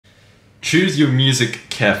choose your music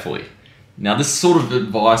carefully. Now, this sort of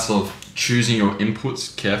advice of choosing your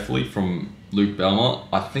inputs carefully from Luke Belmont,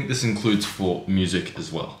 I think this includes for music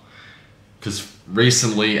as well. Because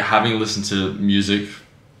recently, having listened to music,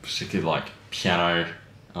 particularly like piano,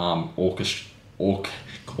 orchestral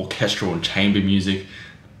and chamber music,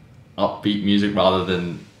 upbeat music rather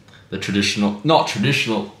than the not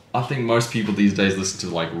traditional, I think most people these days listen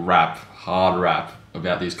to like rap, hard rap,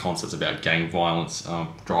 about these concepts about gang violence,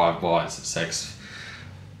 drive-bys, sex,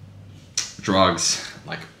 drugs,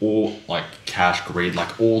 like cash, greed,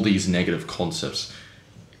 like all these negative concepts.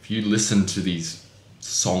 If you listen to these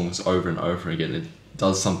songs over and over again, it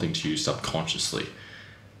does something to you subconsciously.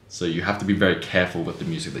 So you have to be very careful with the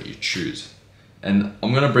music that you choose. And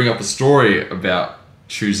I'm going to bring up a story about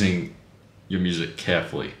choosing your music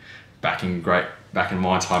carefully. Back in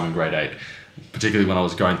my time in grade 8, particularly when I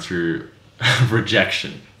was going through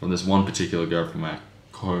rejection from this one particular girl from our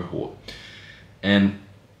cohort. And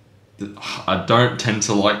I don't tend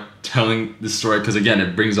to like telling this story because, again,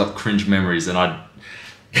 it brings up cringe memories, and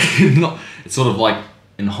it's sort of like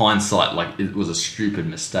in hindsight, like it was a stupid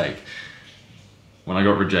mistake. When I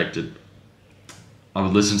got rejected, I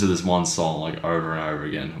would listen to this one song like over and over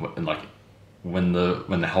again, and like when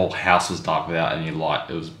the whole house was dark without any light.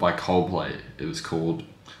 It was by Coldplay. It was called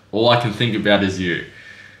All I Can Think About Is You.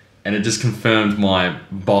 And it just confirmed my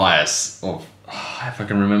bias of, if I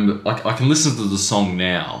can remember, like I can listen to the song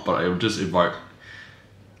now, but it would just evoke,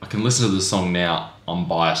 I can listen to the song now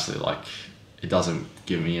unbiasedly, like it doesn't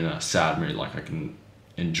give me in a sad mood, like I can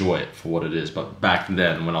enjoy it for what it is. But back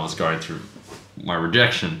then, when I was going through my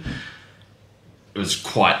rejection, it was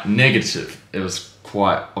quite negative. It was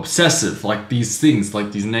quite obsessive. Like these things,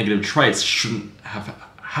 like these negative traits shouldn't have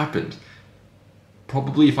happened.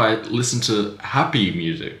 Probably if I listened to happy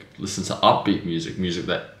music, listened to upbeat music, music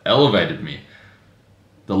that elevated me,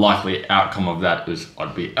 the likely outcome of that is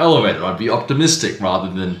I'd be elevated, I'd be optimistic rather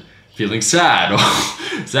than feeling sad or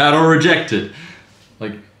rejected.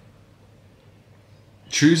 Like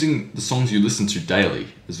choosing the songs you listen to daily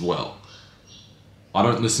as well. I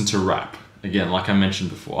don't listen to rap. Again, like I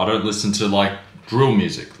mentioned before, I don't listen to like drill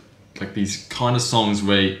music, like these kind of songs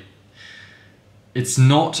where it's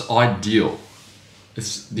not ideal.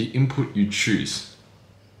 It's the input you choose.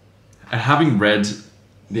 And having read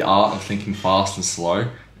The Art of Thinking Fast and Slow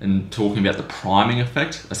and talking about the priming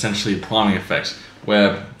effect, essentially a priming effect,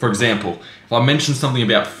 where, for example, if I mentioned something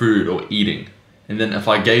about food or eating, and then if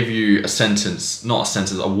I gave you a sentence, not a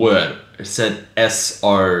sentence, a word, it said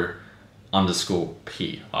SO_P.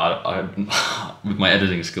 With my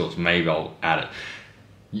editing skills, maybe I'll add it.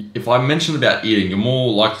 If I mentioned about eating, you're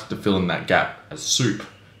more likely to fill in that gap as soup.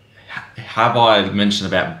 Have I mentioned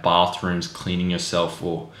about bathrooms, cleaning yourself,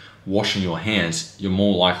 or washing your hands, you're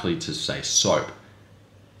more likely to say soap.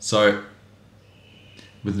 So,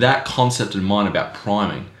 with that concept in mind about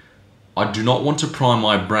priming, I do not want to prime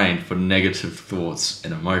my brain for negative thoughts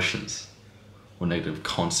and emotions, or negative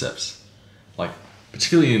concepts. Like,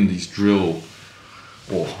 particularly in these drill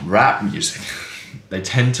or rap music, they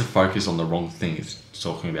tend to focus on the wrong things,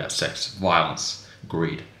 talking about sex, violence,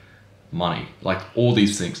 greed, money, like all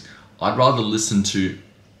these things. I'd rather listen to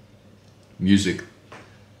music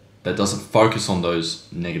that doesn't focus on those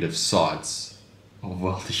negative sides of,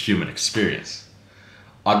 well, the human experience.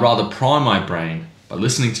 I'd rather prime my brain by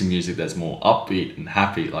listening to music that's more upbeat and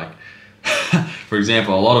happy. Like, for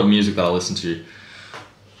example, a lot of music that I listen to,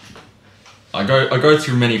 I go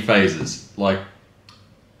through many phases, like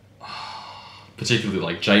particularly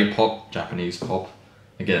like J-pop, Japanese pop.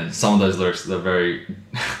 Again, some of those lyrics, they're very,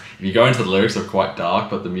 if you go into the lyrics, they're quite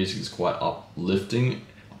dark, but the music is quite uplifting.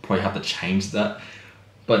 I'll probably have to change that.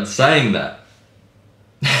 But saying that,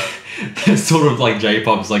 it's sort of like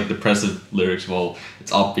J-pop is like depressive lyrics, while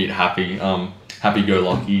it's upbeat, happy,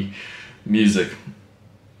 happy-go-lucky music.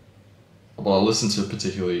 Well, I listen to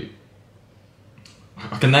particularly,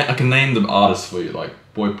 I can name the artists for you, like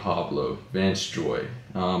Boy Pablo, Vance Joy,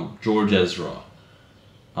 George Ezra,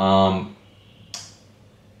 The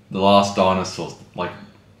Last Dinosaurs. Like,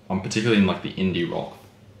 I'm particularly in like the indie rock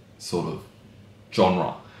sort of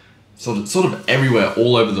genre, sort of everywhere,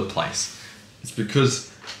 all over the place. It's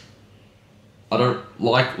because I don't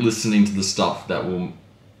like listening to the stuff that will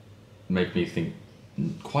make me think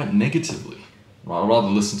quite negatively. Right? I'd rather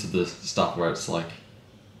listen to the stuff where it's like,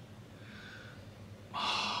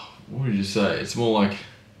 what would you say? It's more like,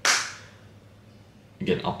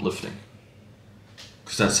 again, uplifting.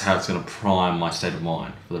 Because that's how it's going to prime my state of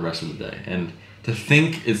mind for the rest of the day. And to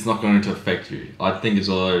think it's not going to affect you, I think is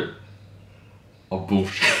a load of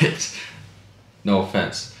bullshit. No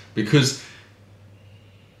offense. Because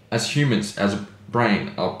as humans, as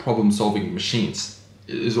brain are problem-solving machines.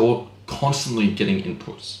 It is all constantly getting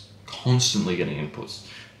inputs,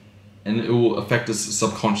 and it will affect us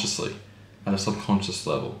subconsciously, at a subconscious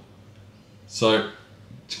level. So,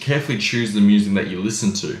 to carefully choose the music that you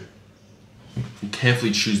listen to,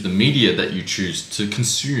 carefully choose the media that you choose to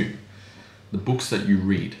consume, the books that you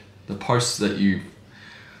read, the posts that you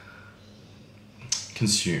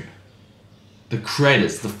consume, the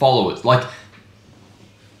creators, the followers, like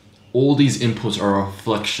all these inputs are a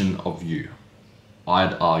reflection of you.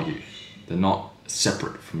 I'd argue they're not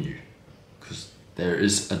separate from you, because there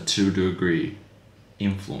is a to a degree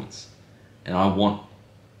influence, and I want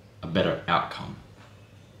a better outcome.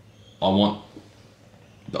 I want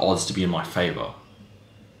the odds to be in my favor.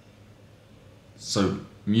 So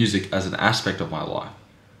music as an aspect of my life,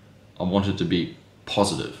 I want it to be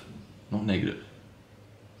positive, not negative.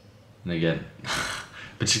 And again,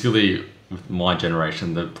 particularly with my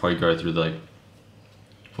generation, they probably go through the,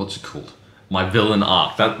 what's it called? My villain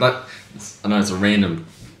arc. That I know it's a random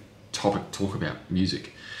topic to talk about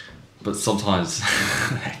music, but sometimes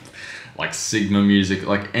like Sigma music,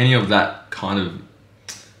 like any of that kind of,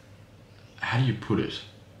 how do you put it?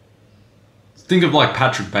 Think of like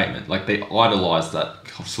Patrick Bateman, like they idolize that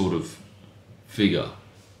sort of figure.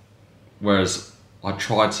 Whereas I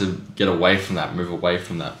try to get away from that, move away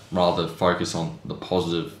from that, rather focus on the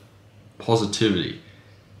positivity.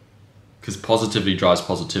 Because positivity drives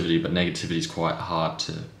positivity, but negativity is quite hard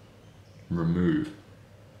to remove.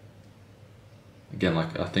 Again,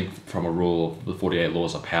 like I think from a rule of the 48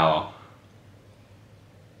 laws of power,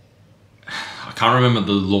 I can't remember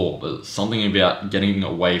the law, but something about getting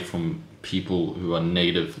away from people who are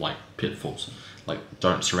negative, like pitfalls. Like,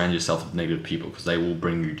 don't surround yourself with negative people because they will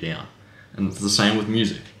bring you down. And it's the same with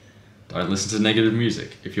music. Don't listen to negative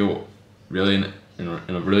music. If you're really in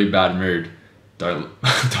a really bad mood,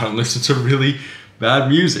 don't listen to really bad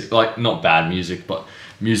music. Like, not bad music, but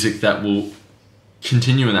music that will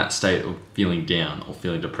continue in that state of feeling down or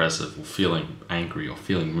feeling depressive or feeling angry or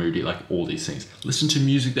feeling moody, like all these things. Listen to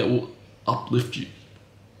music that will uplift you.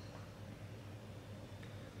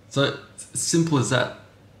 So, it's as simple as that.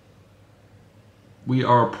 We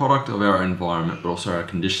are a product of our environment, but also our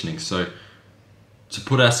conditioning. So, to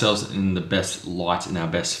put ourselves in the best light, in our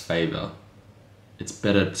best favor, it's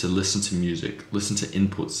better to listen to music, listen to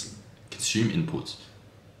inputs, consume inputs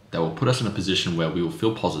that will put us in a position where we will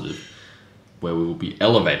feel positive, where we will be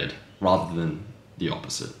elevated rather than the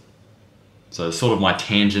opposite. So it's sort of my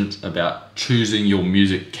tangent about choosing your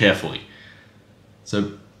music carefully.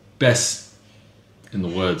 So best, in the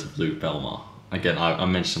words of Luke Belmar. Again, I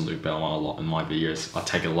mentioned Luke Belmar a lot in my videos. I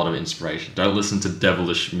take a lot of inspiration. Don't listen to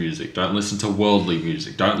devilish music. Don't listen to worldly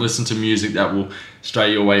music. Don't listen to music that will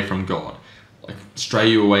stray you away from God. Like, stray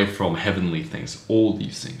you away from heavenly things. All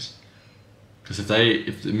these things. Because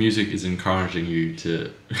if the music is encouraging you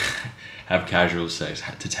to have casual sex,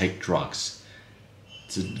 to take drugs,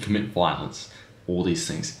 to commit violence, all these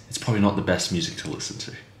things, it's probably not the best music to listen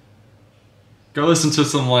to. Go listen to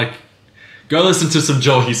some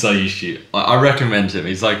Joe Hisaishi. I recommend him.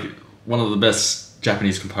 He's like one of the best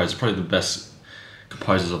Japanese composers, probably the best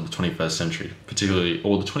composers of the 21st century,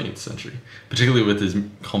 or the 20th century, particularly with his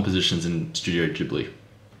compositions in Studio Ghibli.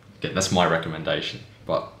 Again, that's my recommendation,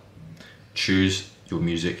 but choose your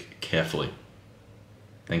music carefully.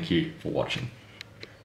 Thank you for watching.